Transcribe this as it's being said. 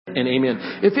And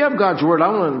amen. If you have God's Word, I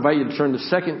want to invite you to turn to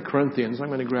 2 Corinthians. I'm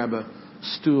going to grab a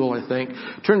stool, I think.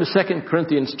 Turn to 2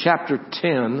 Corinthians chapter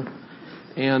 10.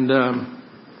 And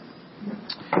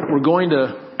we're going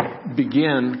to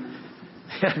begin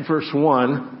at verse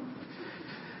 1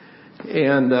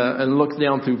 and look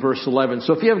down through verse 11.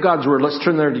 So if you have God's Word, let's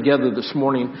turn there together this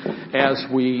morning as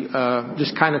we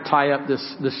just kind of tie up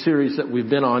this series that we've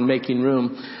been on, Making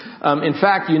Room. In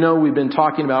fact, we've been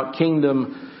talking about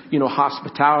kingdom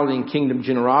hospitality and kingdom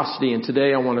generosity. And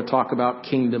today I want to talk about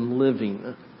kingdom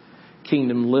living.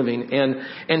 Kingdom living.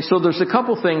 And so there's a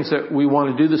couple things that we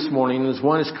want to do this morning.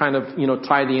 One is kind of,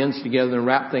 tie the ends together and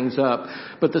wrap things up.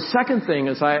 But the second thing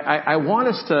is I want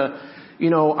us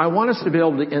to be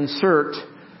able to insert,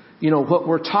 what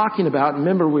we're talking about.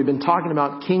 Remember, we've been talking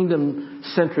about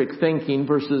kingdom-centric thinking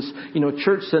versus,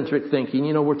 church-centric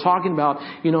thinking. We're talking about,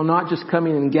 not just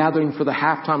coming and gathering for the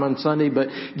halftime on Sunday, but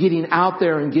getting out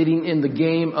there and getting in the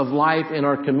game of life in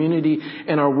our community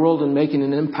and our world and making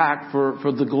an impact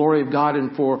for the glory of God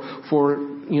and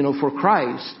for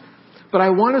Christ. But I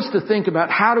want us to think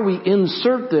about how do we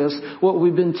insert this, what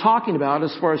we've been talking about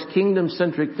as far as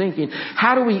kingdom-centric thinking.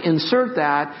 How do we insert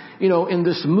that, in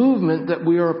this movement that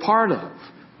we are a part of?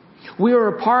 We are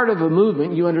a part of a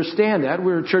movement. You understand that.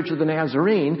 We're a Church of the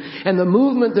Nazarene. And the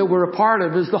movement that we're a part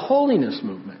of is the holiness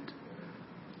movement.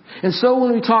 And so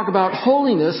when we talk about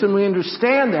holiness and we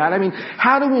understand that,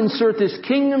 how do we insert this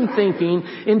kingdom thinking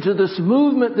into this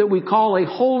movement that we call a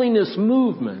holiness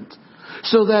movement?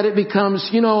 So that it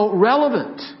becomes,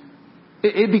 relevant.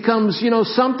 It becomes,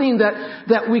 something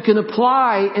that we can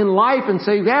apply in life and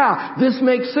say, yeah, this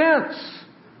makes sense.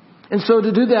 And so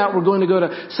to do that, we're going to go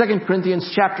to 2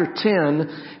 Corinthians chapter 10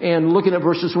 and looking at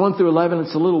verses 1 through 11.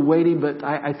 It's a little weighty, but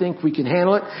I think we can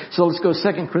handle it. So let's go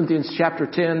 2 Corinthians chapter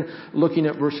 10, looking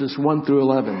at verses 1 through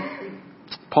 11.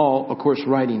 Paul, of course,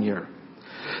 writing here.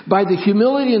 By the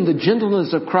humility and the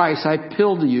gentleness of Christ, I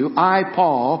appeal to you, I,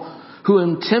 Paul, who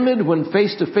am timid when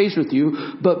face to face with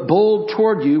you, but bold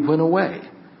toward you when away.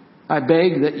 I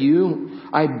beg you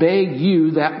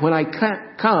that when I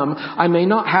come, I may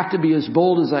not have to be as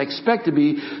bold as I expect to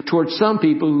be towards some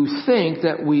people who think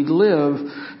that we live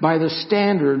by the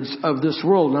standards of this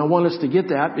world. And I want us to get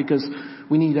that because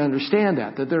we need to understand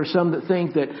that there are some that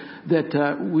think that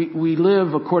we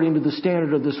live according to the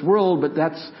standard of this world, but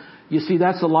that's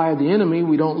a lie of the enemy.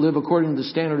 We don't live according to the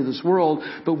standard of this world,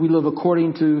 but we live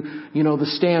according to, the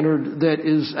standard that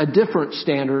is a different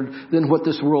standard than what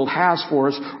this world has for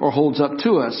us or holds up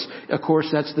to us. Of course,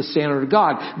 that's the standard of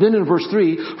God. Then in verse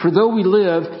 3, for though we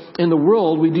live in the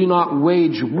world, we do not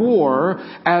wage war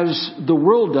as the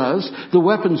world does. The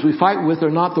weapons we fight with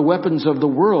are not the weapons of the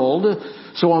world.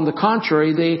 So on the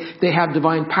contrary, they have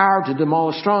divine power to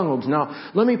demolish strongholds.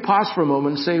 Now, let me pause for a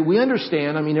moment and say, we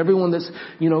understand, everyone that's,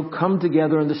 come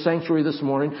together in the sanctuary this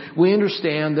morning, we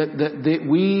understand that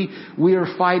we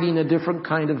are fighting a different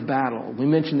kind of battle. We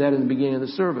mentioned that in the beginning of the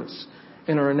service.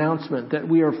 In our announcement that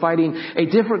we are fighting a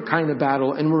different kind of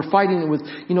battle, and we're fighting it with,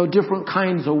 different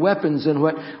kinds of weapons than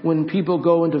when people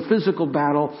go into physical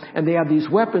battle and they have these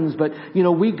weapons. But,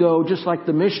 we go just like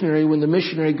the missionary. When the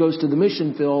missionary goes to the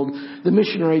mission field, the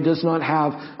missionary does not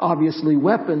have obviously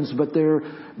weapons, but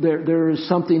there is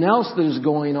something else that is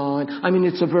going on.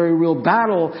 It's a very real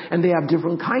battle, and they have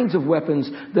different kinds of weapons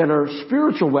that are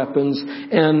spiritual weapons.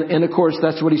 And of course,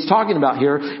 that's what he's talking about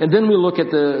here. And then we look at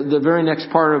the very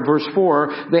next part of verse 4.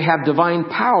 They have divine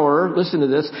power. Listen to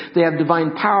this. They have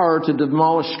divine power to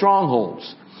demolish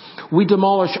strongholds. We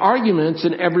demolish arguments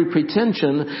and every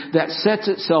pretension that sets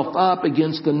itself up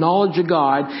against the knowledge of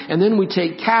God. And then we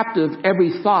take captive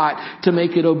every thought to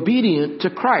make it obedient to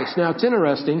Christ. Now, it's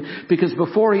interesting because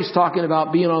before he's talking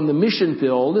about being on the mission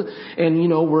field, and,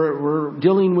 we're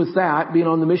dealing with that, being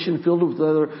on the mission field with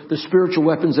the spiritual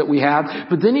weapons that we have.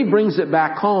 But then he brings it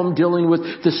back home, dealing with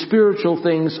the spiritual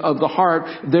things of the heart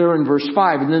there in verse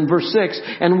 5. And then verse 6,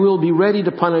 and we'll be ready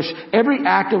to punish every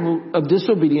act of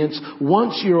disobedience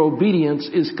once your obedience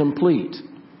is complete.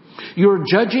 You're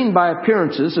judging by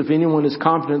appearances. If anyone is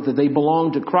confident that they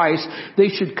belong to Christ, they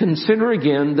should consider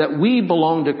again that we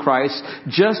belong to Christ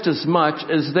just as much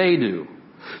as they do.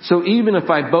 So even if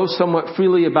I boast somewhat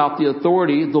freely about the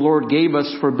authority the Lord gave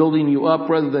us for building you up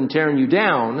rather than tearing you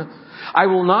down, I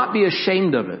will not be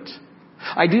ashamed of it.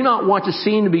 I do not want to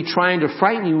seem to be trying to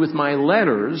frighten you with my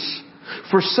letters,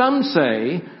 for some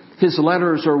say his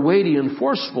letters are weighty and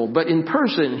forceful, but in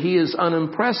person he is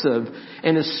unimpressive,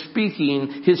 and his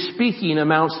speaking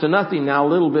amounts to nothing. Now, a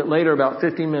little bit later, about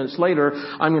 15 minutes later,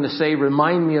 I'm going to say,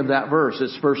 remind me of that verse.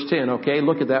 It's verse 10, okay?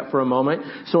 Look at that for a moment.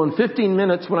 So in 15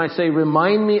 minutes, when I say,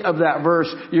 remind me of that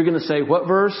verse, you're going to say, what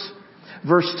verse?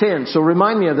 verse 10. So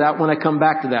remind me of that when I come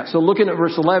back to that. So looking at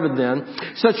verse 11 then,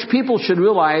 such people should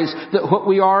realize that what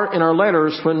we are in our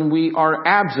letters when we are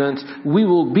absent, we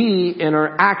will be in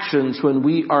our actions when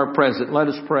we are present. Let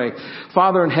us pray.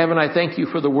 Father in heaven, I thank you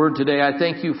for the word today. I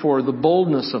thank you for the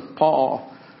boldness of Paul.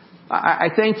 I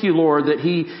thank you, Lord, that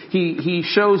he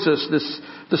shows us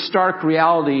the stark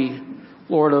reality,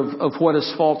 Lord, of what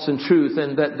is false and truth,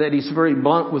 and that he's very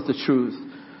blunt with the truth.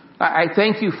 I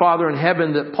thank you, Father in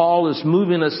heaven, that Paul is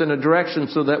moving us in a direction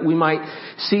so that we might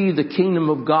see the kingdom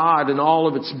of God in all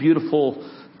of its beautiful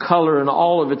color and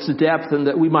all of its depth, and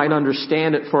that we might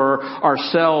understand it for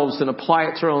ourselves and apply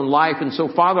it to our own life. And so,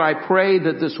 Father, I pray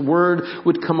that this word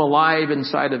would come alive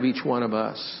inside of each one of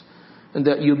us, and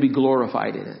that you'd be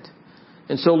glorified in it.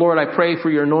 And so, Lord, I pray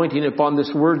for your anointing upon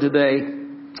this word today.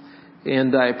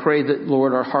 And I pray that,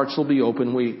 Lord, our hearts will be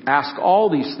open. We ask all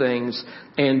these things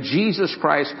in Jesus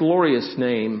Christ's glorious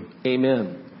name.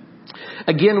 Amen.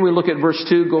 Again, we look at verse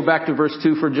 2. Go back to verse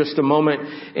 2 for just a moment.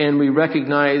 And we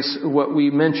recognize what we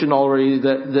mentioned already,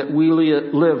 that we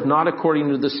live not according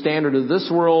to the standard of this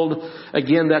world.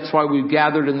 Again, that's why we've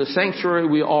gathered in the sanctuary.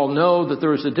 We all know that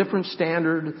there is a different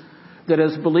standard. That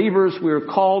as believers, we are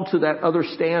called to that other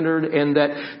standard, and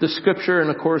that the Scripture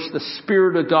and, of course, the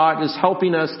Spirit of God is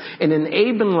helping us and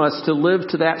enabling us to live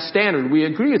to that standard. We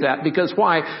agree with that. Because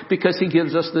why? Because He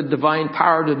gives us the divine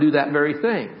power to do that very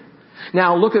thing.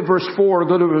 Now, look at verse 4.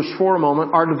 Go to verse 4 a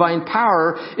moment. Our divine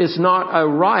power is not a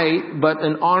right, but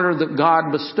an honor that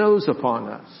God bestows upon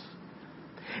us.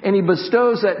 And He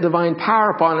bestows that divine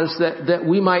power upon us that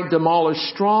we might demolish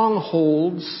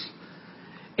strongholds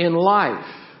in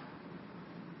life.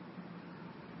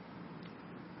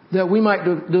 That we might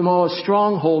demolish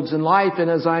strongholds in life. And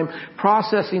as I'm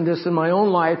processing this in my own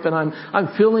life, and I'm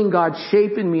feeling God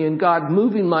shaping me and God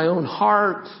moving my own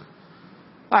heart,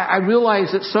 I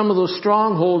realize that some of those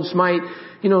strongholds might,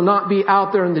 not be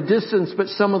out there in the distance, but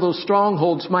some of those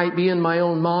strongholds might be in my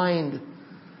own mind.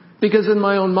 Because in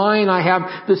my own mind, I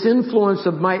have this influence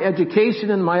of my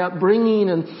education and my upbringing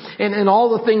and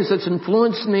all the things that's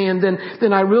influenced me. And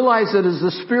then I realize that as the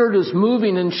Spirit is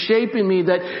moving and shaping me,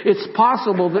 that it's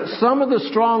possible that some of the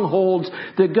strongholds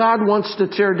that God wants to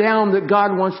tear down, that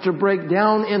God wants to break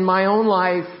down in my own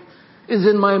life, is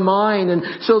in my mind. And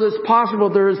so it's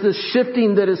possible there is this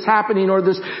shifting that is happening, or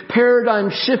this paradigm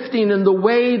shifting in the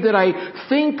way that I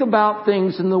think about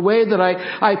things and the way that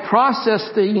I process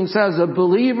things as a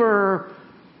believer.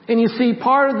 And you see,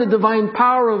 part of the divine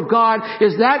power of God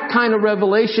is that kind of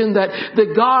revelation that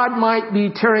God might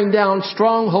be tearing down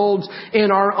strongholds in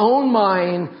our own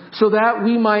mind so that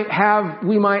we might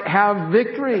have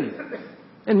victory.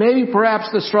 And maybe perhaps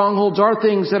the strongholds are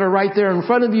things that are right there in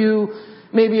front of you.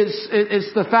 Maybe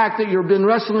it's the fact that you've been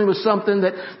wrestling with something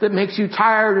that makes you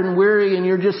tired and weary, and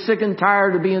you're just sick and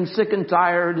tired of being sick and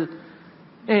tired.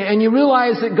 And you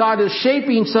realize that God is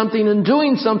shaping something and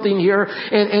doing something here,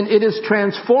 and it is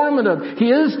transformative.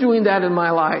 He is doing that in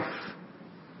my life.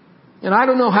 And I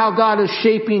don't know how God is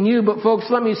shaping you, but folks,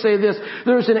 let me say this.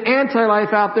 There's an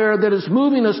anti-life out there that is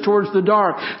moving us towards the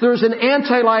dark. There's an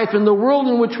anti-life in the world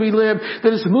in which we live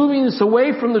that is moving us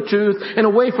away from the truth and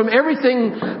away from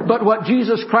everything but what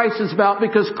Jesus Christ is about,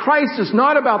 because Christ is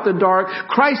not about the dark.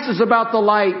 Christ is about the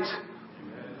light.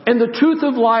 And the truth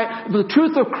of light, the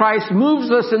truth of Christ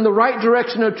moves us in the right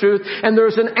direction of truth. And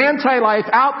there's an anti-life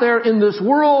out there in this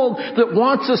world that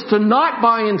wants us to not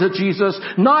buy into Jesus,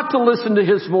 not to listen to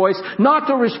His voice, not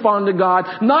to respond to God,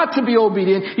 not to be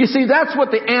obedient. You see, that's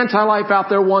what the anti-life out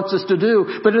there wants us to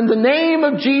do. But in the name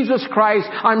of Jesus Christ,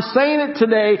 I'm saying it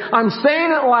today, I'm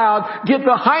saying it loud, get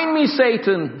behind me,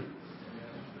 Satan.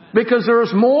 Because there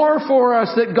is more for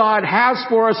us that God has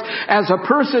for us as a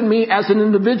person, me as an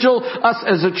individual, us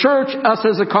as a church, us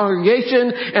as a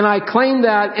congregation. And I claim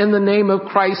that in the name of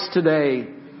Christ today.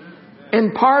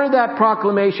 And part of that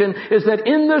proclamation is that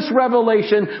in this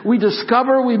revelation, we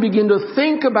begin to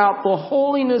think about the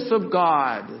holiness of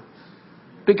God.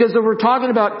 Because if we're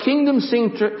talking about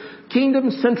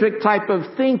kingdom-centric type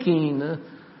of thinking,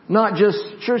 not just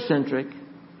church-centric,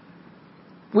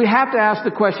 we have to ask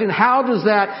the question, how does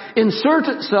that insert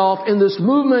itself in this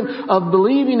movement of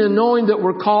believing and knowing that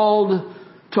we're called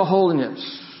to holiness?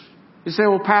 You say,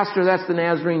 well, Pastor, that's the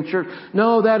Nazarene church.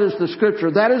 No, that is the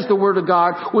Scripture. That is the Word of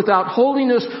God. Without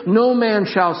holiness, no man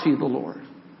shall see the Lord.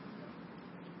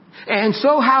 And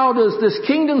so how does this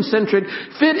kingdom-centric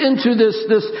fit into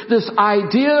this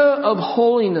idea of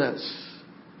holiness?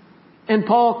 And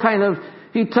Paul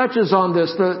he touches on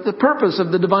this, the purpose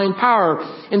of the divine power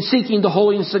in seeking the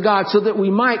holiness of God, so that we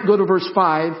might go to verse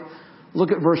 5.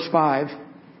 Look at verse 5.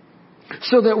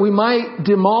 so that we might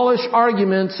demolish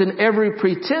arguments and every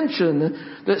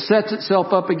pretension that sets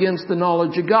itself up against the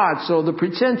knowledge of God. So the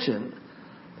pretension.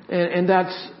 And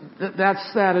that's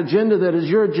that agenda that is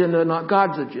your agenda, not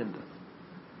God's agenda.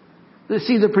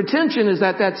 See, the pretension is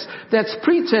that's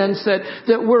pretense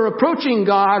that we're approaching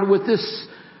God with this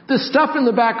stuff in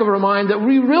the back of our mind that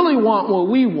we really want what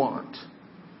we want,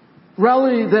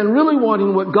 rather than really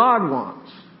wanting what God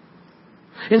wants.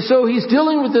 And so he's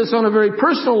dealing with this on a very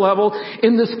personal level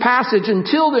in this passage.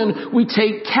 Until then, we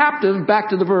take captive, back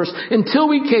to the verse, until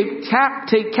we take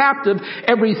captive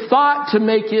every thought to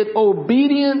make it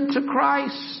obedient to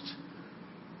Christ.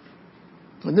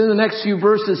 And then the next few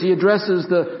verses, he addresses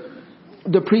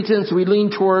the pretense we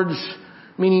lean towards,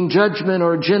 meaning judgment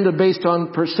or agenda based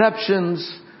on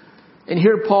perceptions. And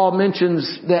here Paul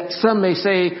mentions that some may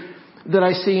say that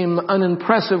I seem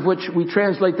unimpressive, which we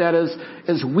translate that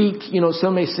as weak.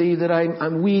 Some may see that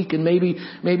I'm weak, and maybe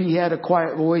he had a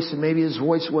quiet voice, and maybe his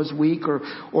voice was weak,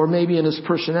 or maybe in his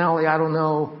personality, I don't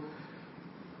know.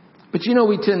 But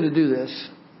we tend to do this.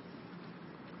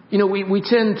 We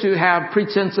tend to have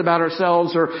pretense about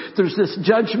ourselves, or there's this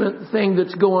judgment thing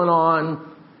that's going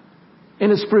on,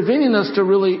 and it's preventing us to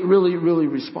really, really, really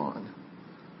respond.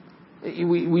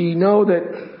 We know that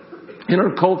in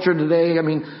our culture today,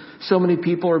 so many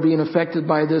people are being affected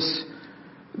by this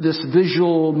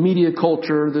visual media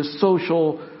culture, this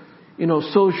social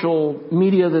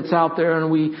media that's out there, and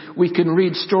we can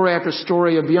read story after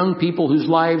story of young people whose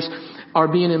lives are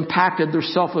being impacted. Their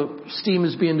self-esteem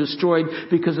is being destroyed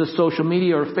because of social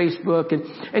media or Facebook.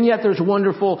 And yet there's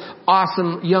wonderful,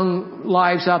 awesome young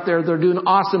lives out there. They're doing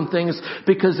awesome things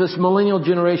because this millennial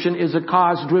generation is a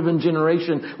cause-driven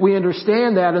generation. We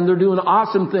understand that, and they're doing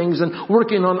awesome things and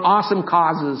working on awesome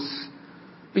causes.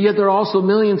 But yet there are also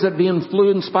millions that be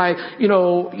influenced by,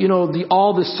 all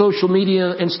the social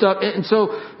media and stuff. And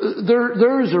so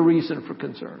there is a reason for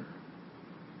concern.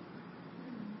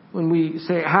 When we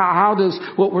say, how does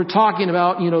what we're talking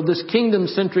about, this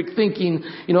kingdom-centric thinking,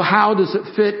 how does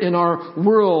it fit in our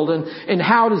world? And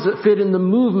how does it fit in the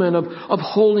movement of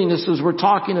holiness as we're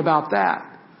talking about that?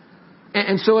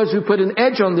 And so as we put an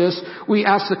edge on this, we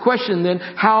ask the question then,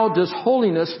 how does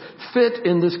holiness fit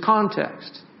in this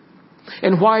context?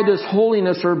 And why does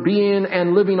holiness or being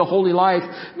and living a holy life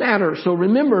matter? So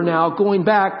remember now, going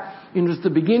back, at the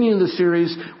beginning of the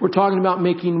series, we're talking about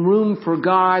making room for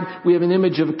God. We have an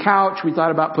image of a couch. We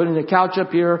thought about putting a couch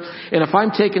up here. And if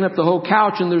I'm taking up the whole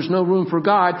couch and there's no room for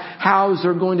God, how is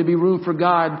there going to be room for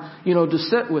God, to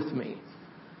sit with me?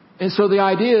 And so the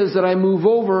idea is that I move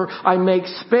over, I make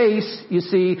space, you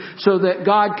see, so that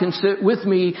God can sit with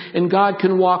me, and God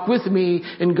can walk with me,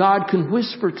 and God can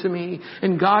whisper to me,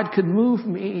 and God can move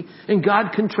me, and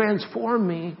God can transform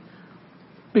me.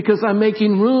 Because I'm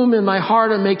making room in my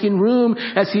heart, I'm making room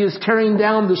as He is tearing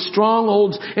down the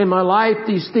strongholds in my life,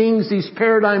 these things, these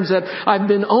paradigms that I've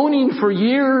been owning for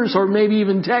years or maybe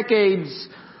even decades.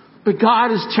 But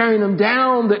God is tearing them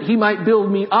down that He might build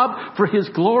me up for His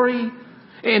glory.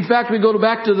 In fact, we go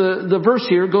back to the verse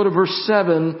here, go to verse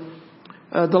 7,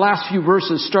 the last few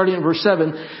verses, starting at verse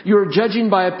 7. You're judging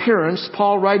by appearance,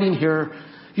 Paul writing here,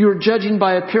 you're judging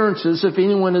by appearances. If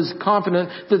anyone is confident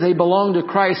that they belong to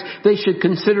Christ, they should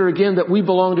consider again that we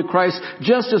belong to Christ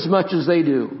just as much as they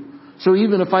do. So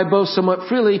even if I boast somewhat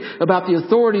freely about the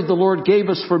authority the Lord gave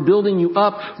us for building you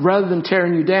up rather than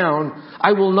tearing you down,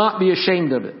 I will not be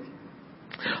ashamed of it.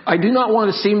 I do not want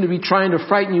to seem to be trying to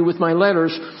frighten you with my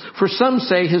letters, for some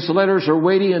say his letters are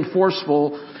weighty and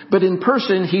forceful, but in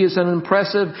person he is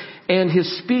unimpressive and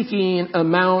his speaking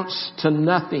amounts to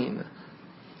nothing.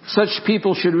 Such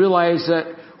people should realize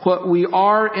that what we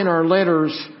are in our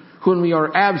letters when we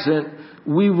are absent,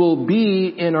 we will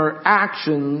be in our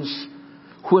actions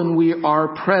when we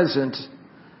are present.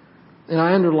 And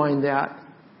I underline that.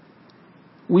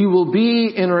 We will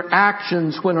be in our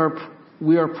actions when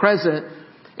we are present.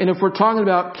 And if we're talking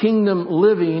about kingdom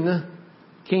living,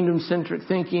 kingdom-centric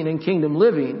thinking and kingdom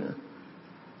living,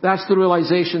 that's the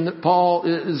realization that Paul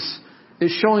is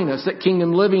showing us, that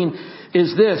kingdom living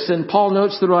is this. And Paul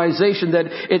notes the realization that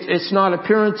it's not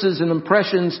appearances and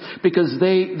impressions because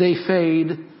they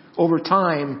fade over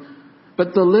time.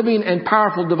 But the living and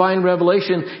powerful divine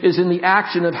revelation is in the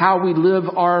action of how we live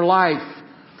our life.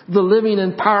 The living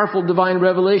and powerful divine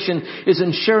revelation is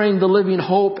in sharing the living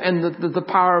hope and the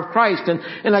power of Christ.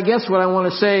 And I guess what I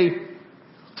want to say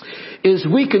is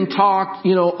we can talk,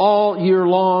 all year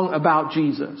long about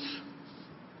Jesus.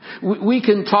 We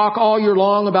can talk all year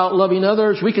long about loving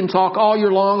others. We can talk all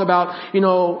year long about,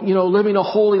 living a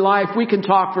holy life. We can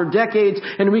talk for decades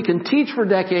and we can teach for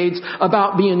decades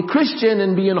about being Christian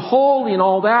and being holy and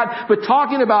all that. But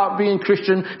talking about being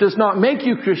Christian does not make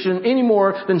you Christian any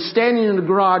more than standing in the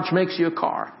garage makes you a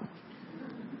car.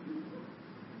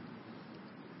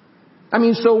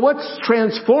 So what's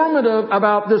transformative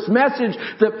about this message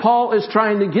that Paul is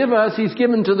trying to give us? He's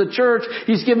given to the church.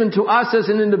 He's given to us as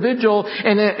an individual.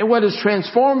 And what is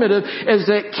transformative is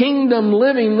that kingdom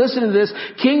living, listen to this,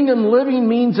 kingdom living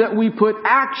means that we put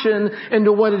action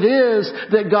into what it is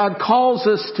that God calls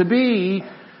us to be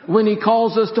when He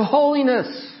calls us to holiness.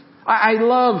 I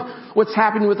love what's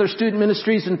happening with our student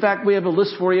ministries. In fact, we have a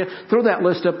list for you. Throw that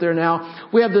list up there now.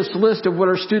 We have this list of what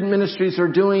our student ministries are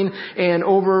doing. And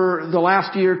over the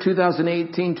last year,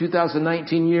 2018,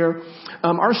 2019 year,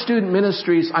 our student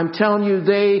ministries, I'm telling you,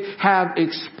 they have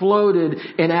exploded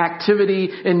in activity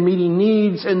and meeting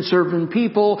needs and serving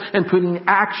people and putting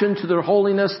action to their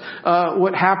holiness.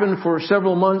 What happened for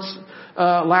several months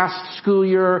last school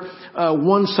year,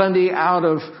 one Sunday out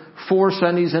of 4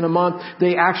 Sundays in a month,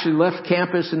 they actually left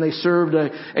campus and they served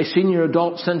a senior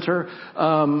adult center,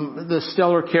 the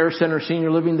Stellar Care Center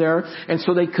Senior Living there. And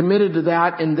so they committed to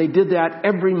that, and they did that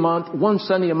every month, 1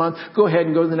 Sunday a month. Go ahead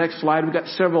and go to the next slide. We've got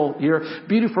several here.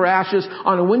 Beauty for Ashes.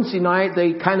 On a Wednesday night,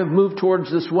 they kind of moved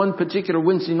towards this one particular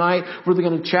Wednesday night where they're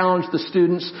going to challenge the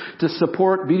students to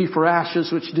support Beauty for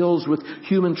Ashes, which deals with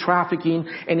human trafficking.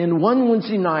 And in one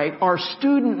Wednesday night, our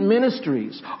student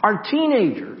ministries, our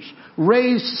teenagers,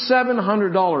 raised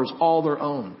 $700 all their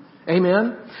own.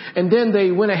 Amen. And then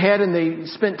they went ahead and they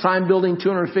spent time building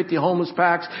 250 homeless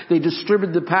packs. They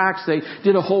distributed the packs. They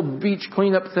did a whole beach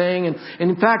cleanup thing. And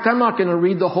in fact, I'm not going to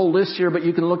read the whole list here, but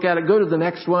you can look at it. Go to the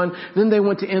next one. Then they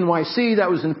went to NYC.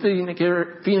 That was in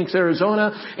Phoenix,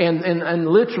 Arizona. And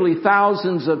literally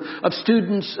thousands of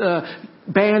students,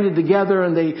 banded together,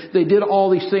 and they did all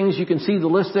these things. You can see the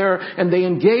list there. And they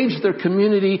engaged their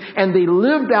community, and they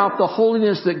lived out the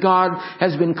holiness that God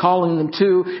has been calling them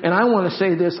to. And I want to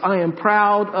say this, I am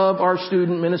proud of our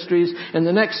student ministries. In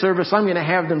the next service, I'm going to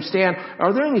have them stand.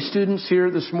 Are there any students here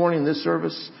this morning in this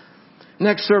service?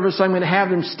 Next service, I'm going to have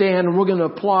them stand, and we're going to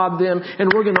applaud them,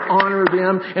 and we're going to honor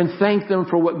them and thank them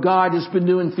for what God has been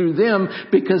doing through them,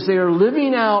 because they are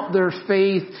living out their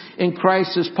faith in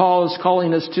Christ as Paul is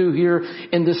calling us to here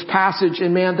in this passage.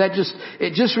 And man,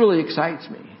 it just really excites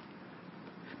me,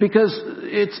 because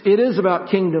it is about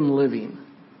kingdom living.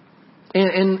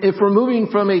 And if we're moving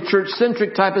from a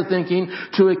church-centric type of thinking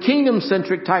to a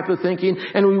kingdom-centric type of thinking,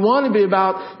 and we want to be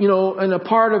about, and a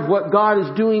part of what God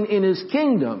is doing in His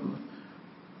kingdom,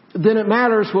 then it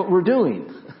matters what we're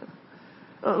doing.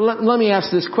 Let me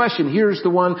ask this question. Here's the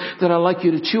one that I'd like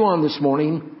you to chew on this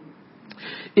morning.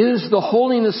 Is the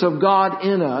holiness of God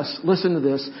in us, listen to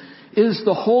this, is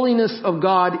the holiness of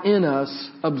God in us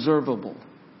observable?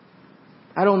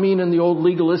 I don't mean in the old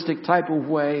legalistic type of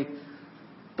way,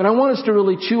 but I want us to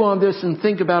really chew on this and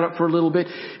think about it for a little bit.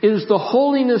 Is the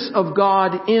holiness of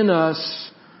God in us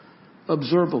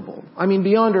observable?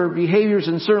 Beyond our behaviors,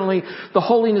 and certainly the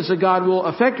holiness of God will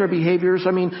affect our behaviors.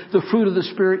 The fruit of the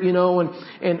Spirit,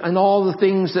 and all the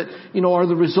things that, are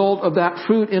the result of that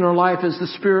fruit in our life as the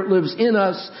Spirit lives in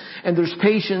us, and there's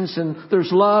patience, and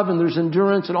there's love, and there's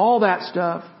endurance, and all that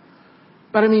stuff.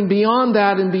 But beyond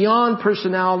that and beyond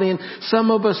personality, and some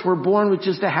of us were born with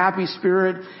just a happy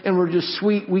spirit, and we're just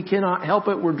sweet. We cannot help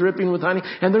it. We're dripping with honey.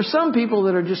 And there's some people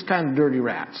that are just kind of dirty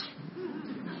rats.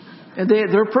 And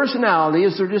their personality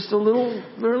is they're a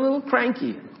little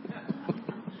cranky.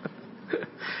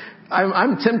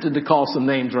 I'm tempted to call some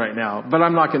names right now, but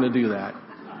I'm not going to do that.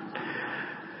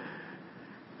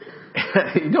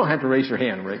 You don't have to raise your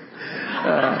hand, Rick.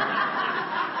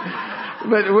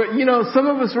 But some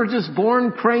of us were just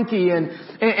born cranky, and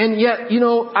yet,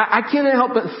 I can't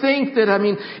help but think that,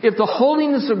 if the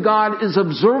holiness of God is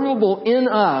observable in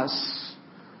us,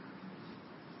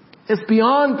 it's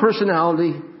beyond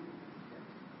personality.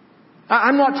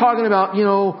 I'm not talking about,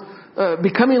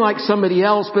 becoming like somebody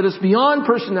else, but it's beyond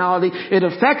personality. It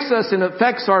affects us, and it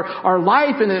affects our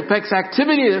life, and it affects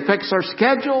activity, it affects our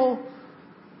schedule.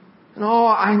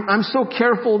 I'm so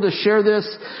careful to share this,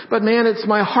 but man, it's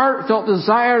my heartfelt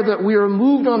desire that we are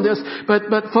moved on this.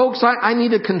 But folks, I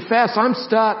need to confess, I'm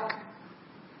stuck.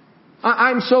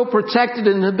 I'm so protected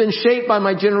and have been shaped by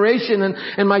my generation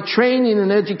and my training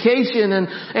and education, and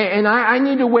I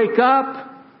need to wake up.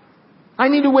 I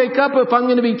need to wake up if I'm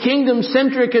going to be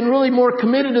kingdom-centric and really more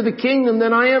committed to the kingdom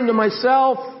than I am to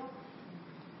myself.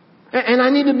 And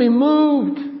I need to be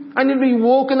moved. I need to be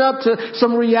woken up to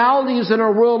some realities in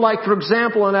our world, like, for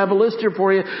example, and I have a list here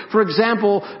for you. For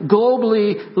example,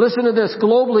 globally, listen to this,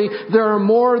 globally, there are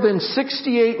more than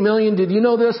 68 million, did you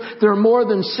know this? There are more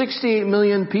than 68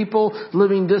 million people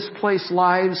living displaced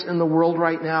lives in the world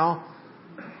right now.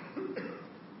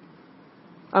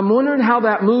 I'm wondering how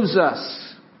that moves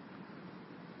us.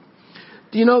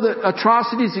 Do you know that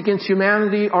atrocities against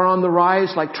humanity are on the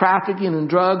rise, like trafficking and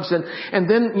drugs? And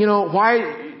then,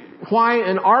 why,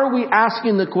 and are we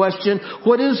asking the question,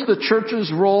 what is the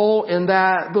church's role in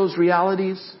those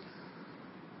realities?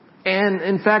 And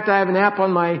in fact, I have an app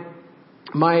on my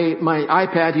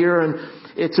iPad here, and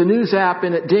it's a news app,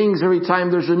 and it dings every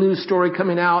time there's a news story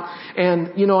coming out. And,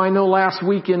 I know last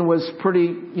weekend was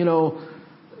pretty,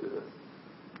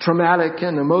 traumatic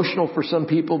and emotional for some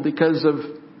people because of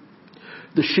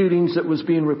the shootings that was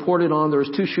being reported on. There was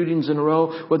 2 shootings in a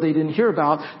row. What they didn't hear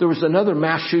about, there was another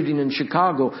mass shooting in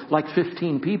Chicago, like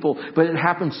 15 people, but it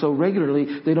happens so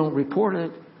regularly, they don't report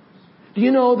it. Do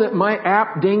you know that my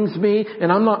app dings me?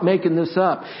 And I'm not making this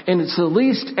up. And it's at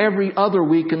least every other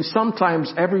week, and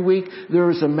sometimes every week, there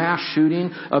is a mass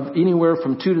shooting of anywhere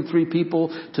from 2 to 3 people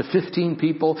to 15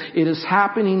 people. It is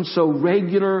happening so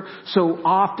regular, so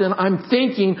often. I'm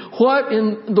thinking, what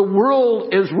in the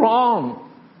world is wrong?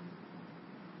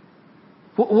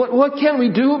 What can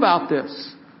we do about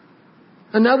this?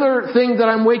 Another thing that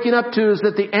I'm waking up to is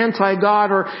that the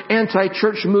anti-God or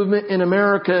anti-church movement in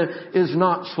America is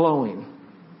not slowing.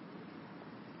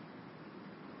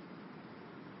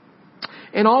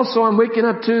 And also I'm waking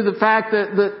up to the fact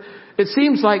that it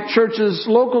seems like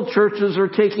local churches are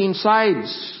taking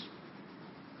sides.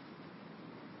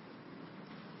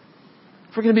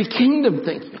 If we're going to be kingdom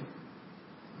thinking.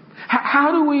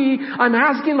 I'm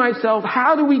asking myself,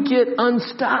 how do we get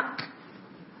unstuck?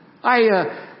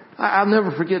 I'll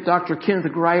never forget Dr.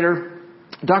 Kenneth Grider.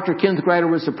 Dr. Kenneth Grider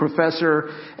was a professor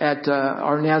at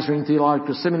our Nazarene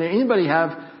Theological Seminary. Anybody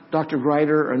have Dr.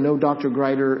 Grider or know Dr.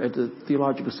 Grider at the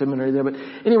Theological Seminary there? But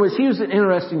anyways, he was an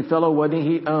interesting fellow, wasn't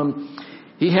he?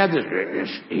 He had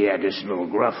this little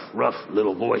rough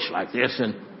little voice like this.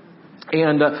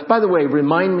 And by the way,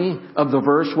 remind me of the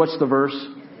verse. What's the verse?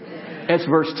 It's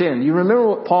verse 10. You remember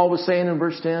what Paul was saying in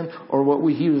verse 10? Or what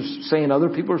he was saying other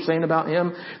people were saying about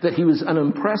him? That he was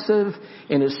unimpressive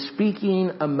and his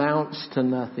speaking amounts to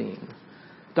nothing.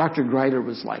 Dr. Grider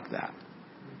was like that.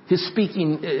 His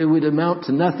speaking, it would amount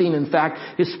to nothing. In fact,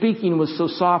 his speaking was so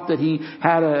soft that he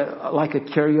had a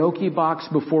karaoke box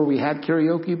before we had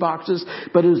karaoke boxes.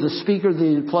 But it was a speaker that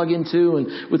he'd plug into,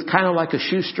 and with kind of like a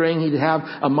shoestring, he'd have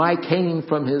a mic hanging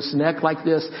from his neck like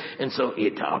this. And so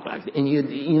he'd talk like that. And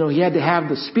he had to have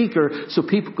the speaker so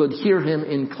people could hear him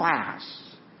in class.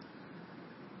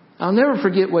 I'll never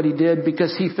forget what he did,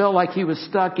 because he felt like he was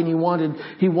stuck and he wanted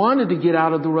to get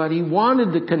out of the rut. He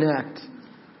wanted to connect.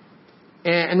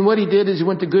 And what he did is he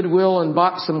went to Goodwill and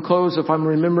bought some clothes, if I'm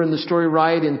remembering the story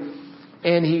right,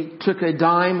 and he took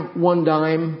one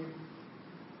dime,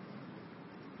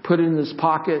 put it in his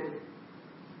pocket,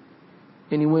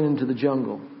 and he went into the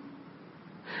jungle.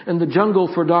 And the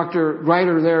jungle for Dr.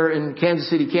 Grider there in Kansas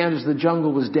City, Kansas, the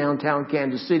jungle was downtown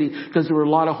Kansas City, because there were a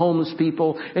lot of homeless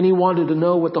people, and he wanted to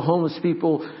know what the homeless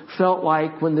people felt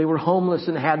like when they were homeless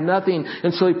and had nothing.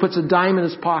 And so he puts a dime in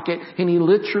his pocket, and he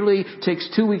literally takes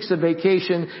 2 weeks of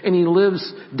vacation, and he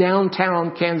lives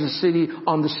downtown Kansas City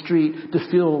on the street to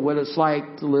feel what it's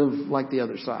like to live like the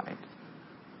other side.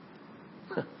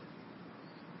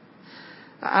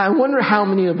 I wonder how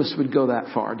many of us would go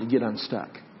that far to get unstuck.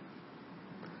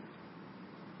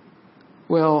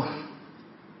 Well,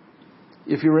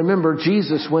 if you remember,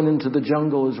 Jesus went into the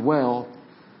jungle as well,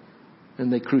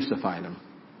 and they crucified him.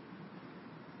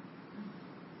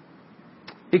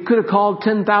 He could have called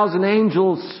 10,000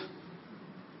 angels.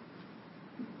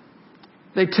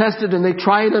 They tested and they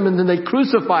tried him, and then they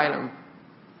crucified him.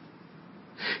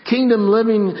 Kingdom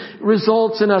living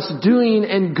results in us doing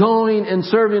and going and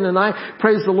serving. And I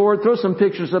praise the Lord. Throw some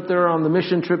pictures up there on the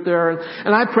mission trip there.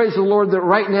 And I praise the Lord that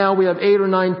right now we have 8 or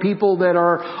 9 people that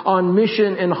are on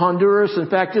mission in Honduras. In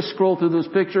fact, just scroll through those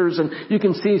pictures and you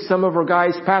can see some of our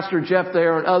guys, Pastor Jeff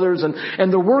there and others.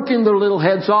 And they're working their little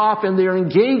heads off, and they're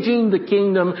engaging the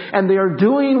kingdom, and they are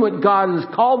doing what God has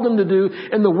called them to do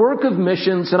in the work of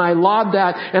missions. And I laud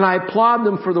that, and I applaud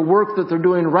them for the work that they're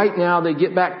doing right now. They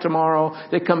get back tomorrow.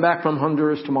 They come back from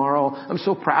Honduras tomorrow. I'm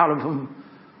so proud of them.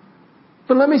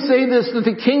 But let me say this, that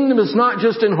the kingdom is not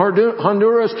just in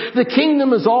Honduras. The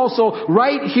kingdom is also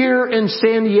right here in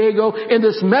San Diego, in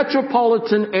this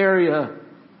metropolitan area.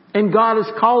 And God is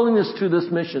calling us to this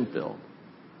mission field.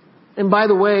 And by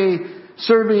the way,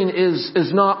 serving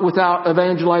is not without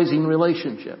evangelizing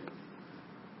relationship.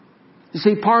 You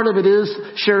see, part of it is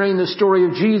sharing the story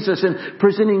of Jesus and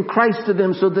presenting Christ to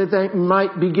them so that they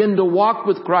might begin to walk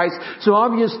with Christ. So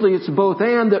obviously it's both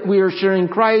and that we are sharing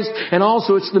Christ, and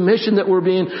also it's the mission that we're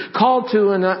being called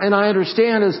to. And I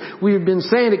understand, as we've been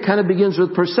saying, it kind of begins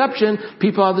with perception.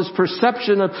 People have this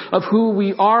perception of who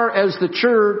we are as the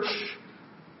church,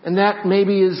 and that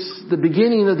maybe is the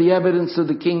beginning of the evidence of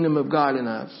the kingdom of God in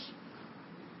us.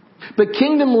 But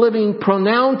kingdom living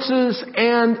pronounces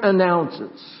and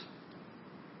announces.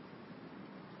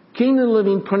 Kingdom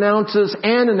living pronounces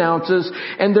and announces,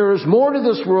 and there is more to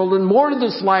this world and more to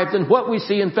this life than what we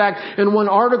see. In fact, in one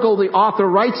article, the author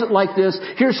writes it like this.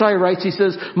 Here's how he writes. He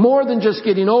says, more than just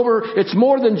getting over. It's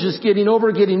more than just getting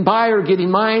over, getting by, or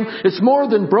getting mine. It's more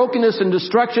than brokenness and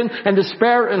destruction and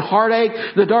despair and heartache.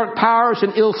 The dark powers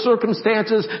and ill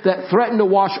circumstances that threaten to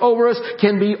wash over us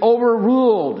can be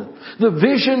overruled. The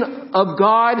vision of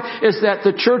God is that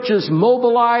the church is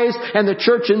mobilized and the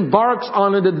church embarks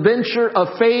on an adventure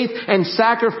of faith and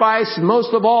sacrifice,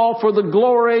 most of all for the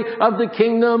glory of the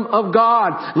kingdom of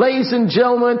God. Ladies and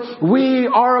gentlemen, we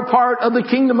are a part of the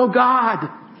kingdom of God.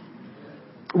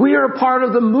 We are a part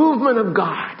of the movement of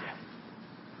God.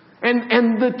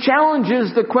 And the challenge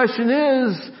is, the question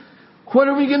is, what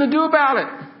are we going to do about it?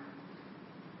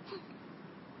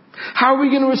 How are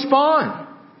we going to respond?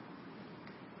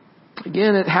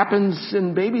 Again, it happens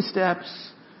in baby steps.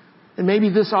 And maybe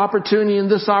this opportunity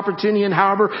and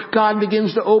however God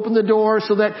begins to open the door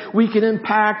so that we can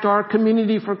impact our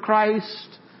community for Christ.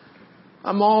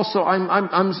 I'm left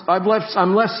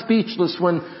speechless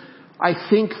when I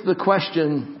think the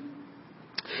question,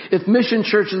 if mission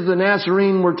churches of the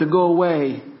Nazarene were to go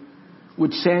away,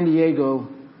 would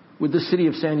the city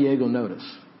of San Diego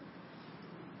notice?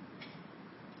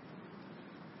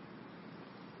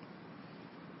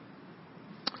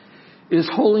 Is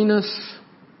holiness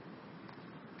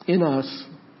in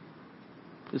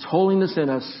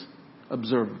us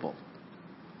observable?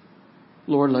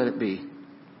 Lord, let it be.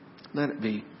 Let it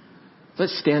be.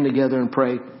 Let's stand together and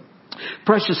pray.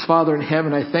 Precious Father in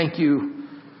heaven, I thank you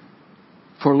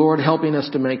for, Lord, helping us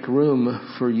to make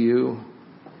room for you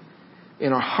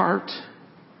in our heart,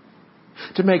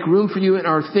 to make room for you in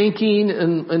our thinking,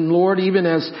 and Lord, even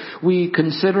as we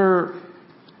consider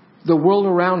the world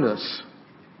around us,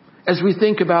 as we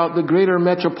think about the greater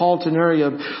metropolitan area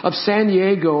of San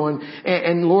Diego,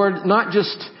 and Lord, not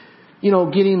just,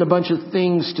 getting a bunch of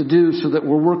things to do so that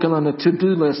we're working on a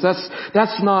to-do list.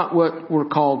 That's not what we're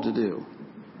called to do.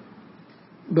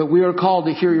 But we are called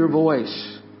to hear your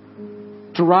voice,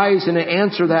 to rise and to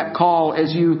answer that call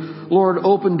as you, Lord,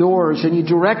 open doors and you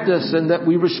direct us, and that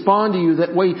we respond to you,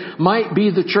 that we might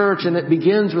be the church, and it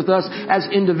begins with us as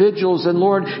individuals. And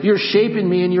Lord, you're shaping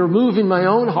me and you're moving my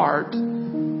own heart,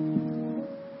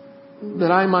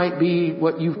 that I might be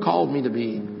what you've called me to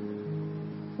be.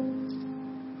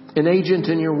 An agent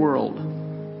in your world.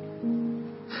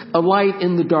 A light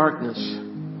in the darkness.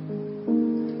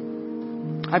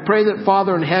 I pray that,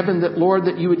 Father in heaven, that, Lord,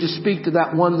 that you would just speak to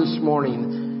that one this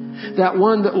morning. That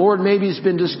one that, Lord, maybe has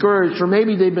been discouraged, or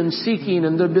maybe they've been seeking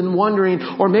and they've been wondering,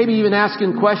 or maybe even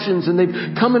asking questions, and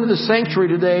they've come into the sanctuary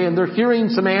today and they're hearing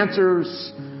some answers.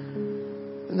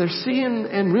 And they're seeing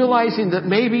and realizing that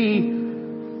maybe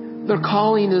their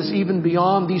calling is even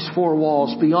beyond these four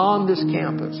walls, beyond this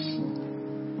campus.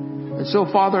 And so,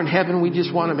 Father in heaven, we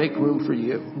just want to make room for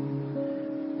you.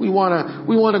 We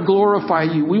want to glorify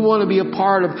you. We want to be a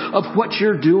part of what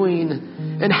you're doing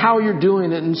and how you're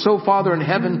doing it. And so, Father in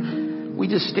heaven, we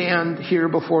just stand here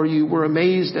before you. We're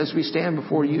amazed as we stand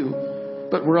before you,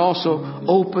 but we're also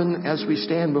open as we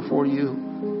stand before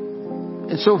you.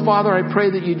 And so, Father, I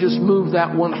pray that you just move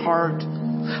that one heart.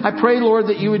 I pray, Lord,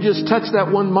 that you would just touch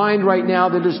that one mind right now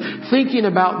that is thinking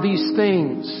about these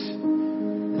things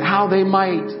and how they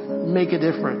might make a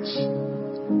difference.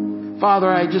 Father,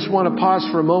 I just want to pause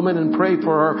for a moment and pray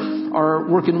for our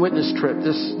work and witness trip,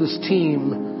 this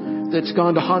team that's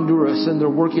gone to Honduras, and they're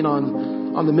working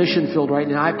on the mission field right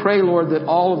now. I pray, Lord, that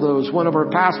all of those, one of our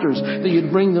pastors, that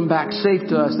you'd bring them back safe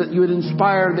to us, that you would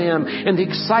inspire them, and the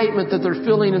excitement that they're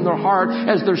feeling in their heart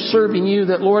as they're serving you,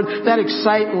 that, Lord, that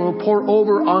excitement will pour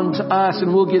over onto us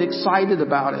and we'll get excited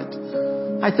about it.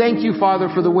 I thank you, Father,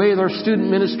 for the way their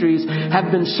student ministries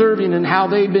have been serving and how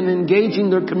they've been engaging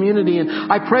their community.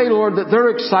 And I pray, Lord, that their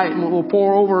excitement will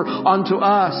pour over onto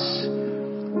us.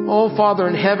 Oh, Father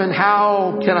in heaven,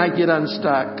 how can I get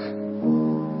unstuck?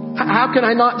 How can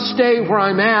I not stay where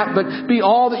I'm at, but be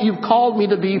all that you've called me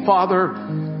to be, Father?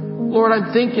 Lord,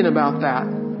 I'm thinking about that.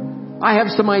 I have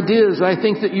some ideas that I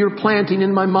think that you're planting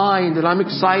in my mind, and I'm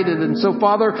excited. And so,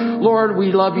 Father, Lord,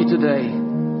 we love you today.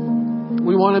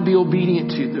 We want to be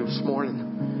obedient to you this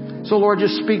morning. So Lord,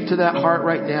 just speak to that heart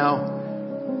right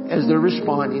now as they're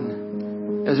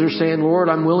responding. As they're saying, Lord,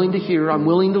 I'm willing to hear. I'm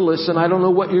willing to listen. I don't know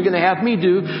what you're going to have me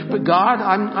do, but God,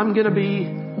 I'm going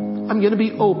to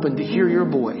be open to hear your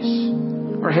voice.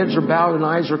 Our heads are bowed and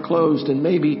eyes are closed, and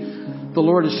maybe the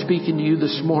Lord is speaking to you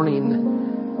this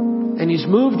morning, and He's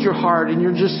moved your heart, and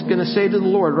you're just going to say to the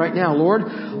Lord right now, Lord,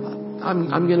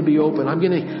 I'm going to be open. I'm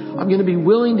going to be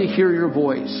willing to hear your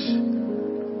voice.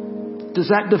 Does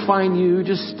that define you?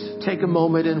 Just take a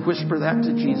moment and whisper that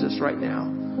to Jesus right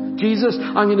now. Jesus,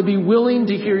 I'm going to be willing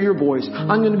to hear your voice.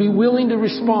 I'm going to be willing to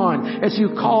respond as you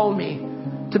call me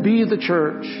to be the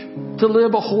church, to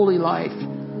live a holy life,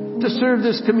 to serve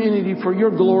this community for your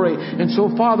glory. And so,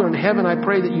 Father in heaven, I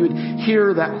pray that you would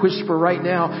hear that whisper right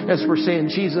now as we're saying,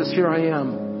 Jesus, here I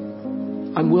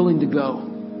am. I'm willing to go.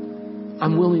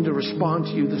 I'm willing to respond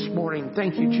to you this morning.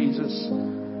 Thank you, Jesus.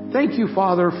 Thank you,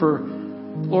 Father, for,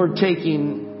 Lord,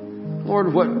 taking,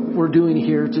 Lord, what we're doing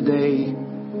here today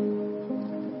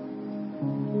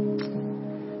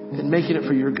and making it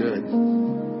for your good.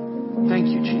 Thank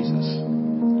you, Jesus.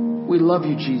 We love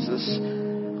you, Jesus.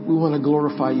 We want to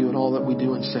glorify you in all that we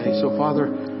do and say. So, Father,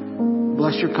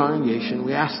 bless your congregation.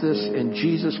 We ask this in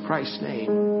Jesus Christ's name.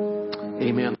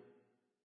 Amen.